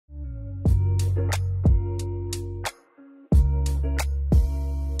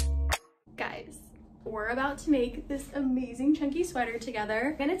we're about to make this amazing chunky sweater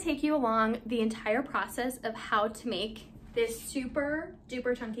together. I'm gonna take you along the entire process of how to make this super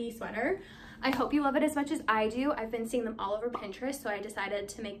duper chunky sweater. I hope you love it as much as I do. I've been seeing them all over Pinterest, so I decided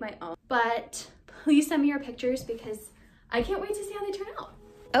to make my own. But please send me your pictures because I can't wait to see how they turn out.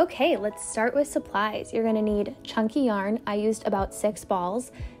 Okay, let's start with supplies. You're gonna need chunky yarn. I used about 6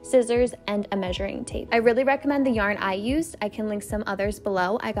 balls, scissors, and a measuring tape. I really recommend the yarn I used. I can link some others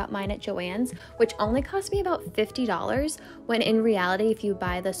below. I got mine at Joann's, which only cost me about $50, when in reality, if you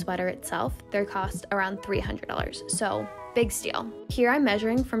buy the sweater itself, they cost around $300, so big steal. Here I'm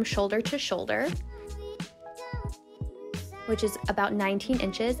measuring from shoulder to shoulder, which is about 19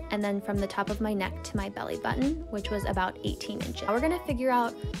 inches, and then from the top of my neck to my belly button, which was about 18 inches. Now we're gonna figure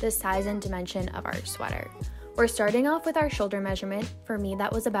out the size and dimension of our sweater. We're starting off with our shoulder measurement. For me,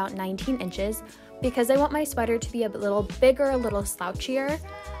 that was about 19 inches. Because I want my sweater to be a little bigger, a little slouchier,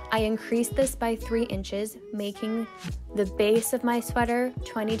 I increased this by 3 inches, making the base of my sweater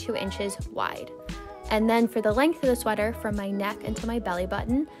 22 inches wide. And then for the length of the sweater, from my neck until my belly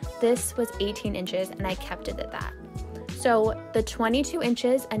button, this was 18 inches, and I kept it at that. So the 22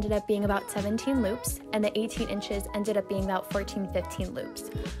 inches ended up being about 17 loops, and the 18 inches ended up being about 15 loops.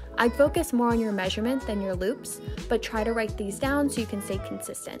 I'd focus more on your measurement than your loops, but try to write these down so you can stay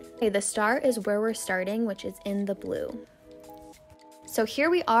consistent. Okay, the star is where we're starting, which is in the blue. So here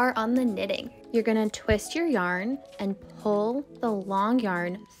we are on the knitting. You're gonna twist your yarn and pull the long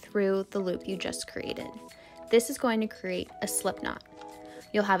yarn through the loop you just created. This is going to create a slip knot.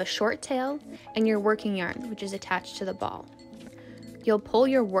 You'll have a short tail and your working yarn, which is attached to the ball. You'll pull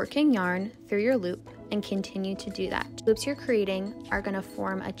your working yarn through your loop and continue to do that. The loops you're creating are going to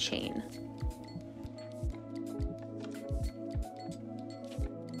form a chain.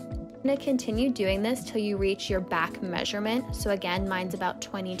 You're going to continue doing this till you reach your back measurement. So again, mine's about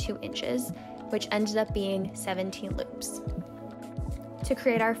 22 inches, which ended up being 17 loops. To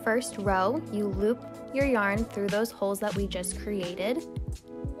create our first row, you loop your yarn through those holes that we just created,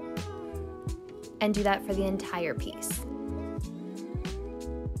 and do that for the entire piece.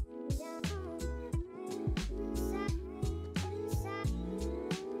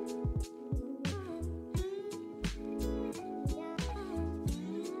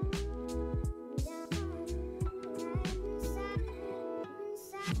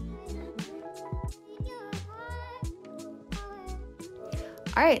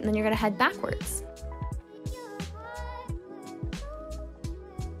 All right, and then you're gonna head backwards.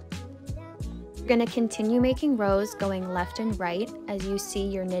 You're going to continue making rows going left and right. As you see,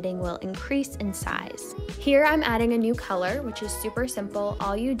 your knitting will increase in size. Here I'm adding a new color, which is super simple.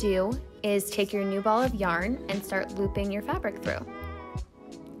 All you do is take your new ball of yarn and start looping your fabric through.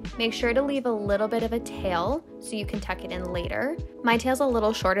 Make sure to leave a little bit of a tail so you can tuck it in later. My tail's a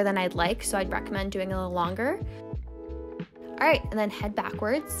little shorter than I'd like, so I'd recommend doing a little longer. All right, and then head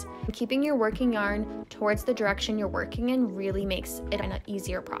backwards. Keeping your working yarn towards the direction you're working in really makes it an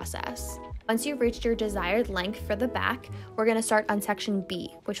easier process. Once you've reached your desired length for the back, we're going to start on section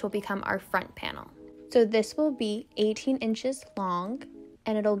B, which will become our front panel. So this will be 18 inches long,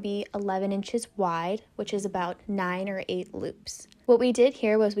 and it'll be 11 inches wide, which is about 9 or 8 loops. What we did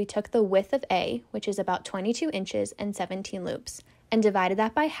here was we took the width of A, which is about 22 inches and 17 loops, and divided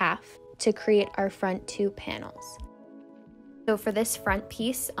that by half to create our front 2 panels. So for this front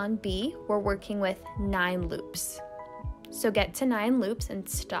piece on B, we're working with 9 loops. So get to 9 loops and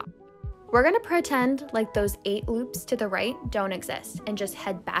stop. We're gonna pretend like those 8 loops to the right don't exist and just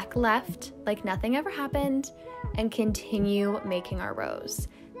head back left like nothing ever happened and continue making our rows.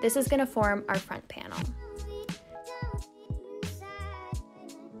 This is gonna form our front panel.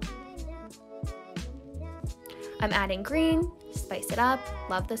 I'm adding green, spice it up,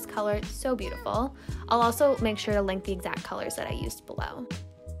 love this color, it's so beautiful. I'll also make sure to link the exact colors that I used below.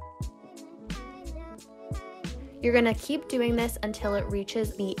 You're gonna keep doing this until it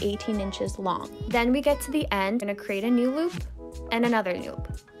reaches the 18 inches long. Then we get to the end, you're gonna create a new loop and another loop.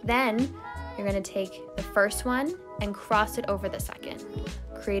 Then you're gonna take the first one and cross it over the second.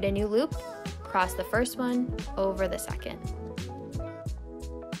 Create a new loop, cross the first one over the second.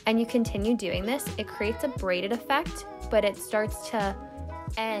 And you continue doing this. It creates a braided effect, but it starts to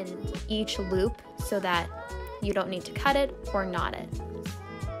end each loop so that you don't need to cut it or knot it.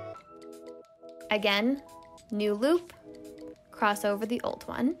 Again, new loop, cross over the old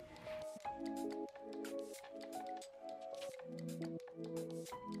one.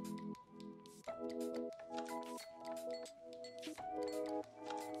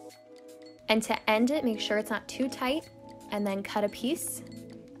 And to end it, make sure it's not too tight, and then cut a piece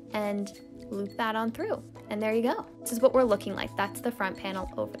and loop that on through. And there you go. This is what we're looking like. That's the front panel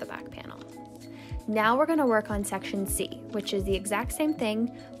over the back panel. Now we're gonna work on section C, which is the exact same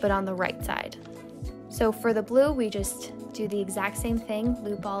thing, but on the right side. So for the blue, we just do the exact same thing,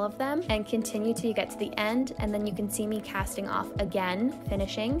 loop all of them, and continue till you get to the end, and then you can see me casting off again,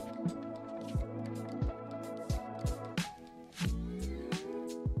 finishing.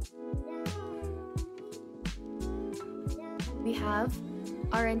 We have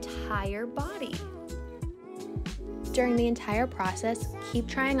our entire body. During the entire process, keep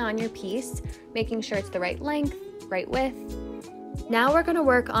trying on your piece, making sure it's the right length, right width. Now we're gonna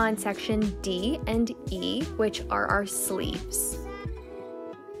work on section D and E, which are our sleeves.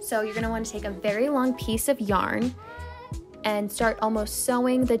 So you're gonna wanna take a very long piece of yarn and start almost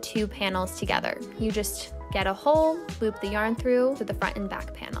sewing the two panels together. You just get a hole, loop the yarn through to the front and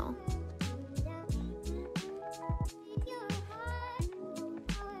back panel.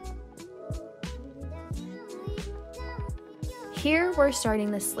 Here we're starting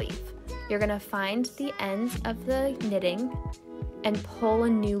the sleeve. You're gonna find the ends of the knitting and pull a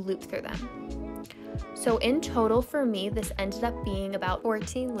new loop through them. So in total for me, this ended up being about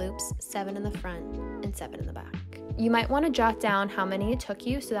 14 loops, 7 in the front and 7 in the back. You might want to jot down how many it took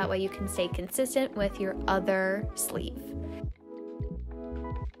you so that way you can stay consistent with your other sleeve.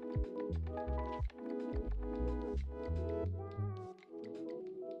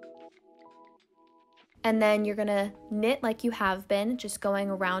 And then you're gonna knit like you have been, just going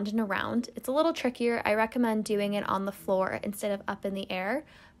around and around. It's a little trickier. I recommend doing it on the floor instead of up in the air,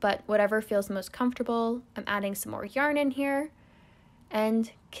 but whatever feels most comfortable. I'm adding some more yarn in here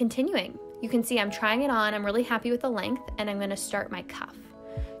and continuing. You can see I'm trying it on. I'm really happy with the length, and I'm gonna start my cuff.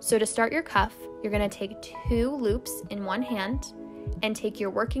 So to start your cuff, you're gonna take 2 loops in one hand and take your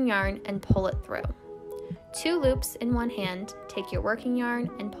working yarn and pull it through. 2 loops in one hand, take your working yarn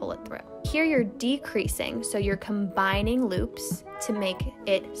and pull it through. Here you're decreasing, so you're combining loops to make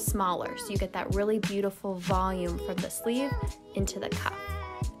it smaller, so you get that really beautiful volume from the sleeve into the cuff.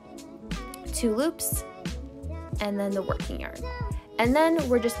 2 loops, and then the working yarn. And then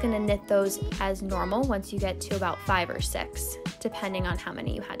we're just gonna knit those as normal once you get to about 5 or 6, depending on how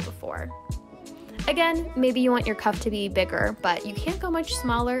many you had before. Again, maybe you want your cuff to be bigger, but you can't go much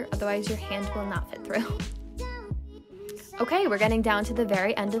smaller, otherwise your hand will not fit through. Okay, we're getting down to the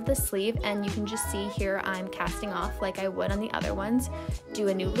very end of the sleeve, and you can just see here I'm casting off like I would on the other ones. Do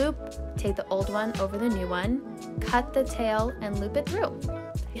a new loop, take the old one over the new one, cut the tail and loop it through.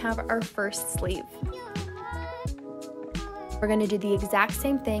 We have our first sleeve. We're gonna do the exact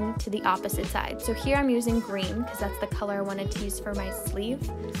same thing to the opposite side. So here I'm using green because that's the color I wanted to use for my sleeve.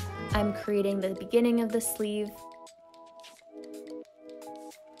 I'm creating the beginning of the sleeve.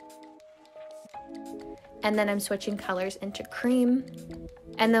 And then I'm switching colors into cream.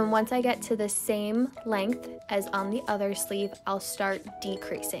 And then once I get to the same length as on the other sleeve, I'll start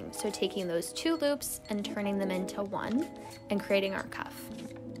decreasing. So taking those 2 loops and turning them into 1 and creating our cuff.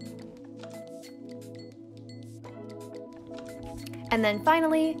 And then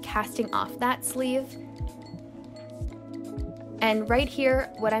finally, casting off that sleeve. And right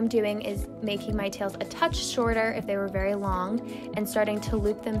here, what I'm doing is making my tails a touch shorter if they were very long and starting to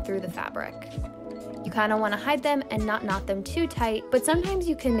loop them through the fabric. You kind of want to hide them and not knot them too tight, but sometimes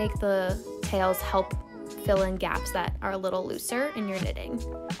you can make the tails help fill in gaps that are a little looser in your knitting.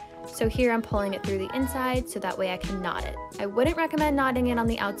 So here I'm pulling it through the inside so that way I can knot it. I wouldn't recommend knotting it on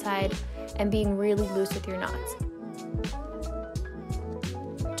the outside and being really loose with your knots.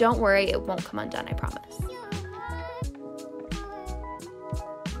 Don't worry, it won't come undone, I promise.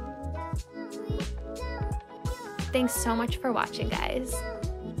 Thanks so much for watching, guys.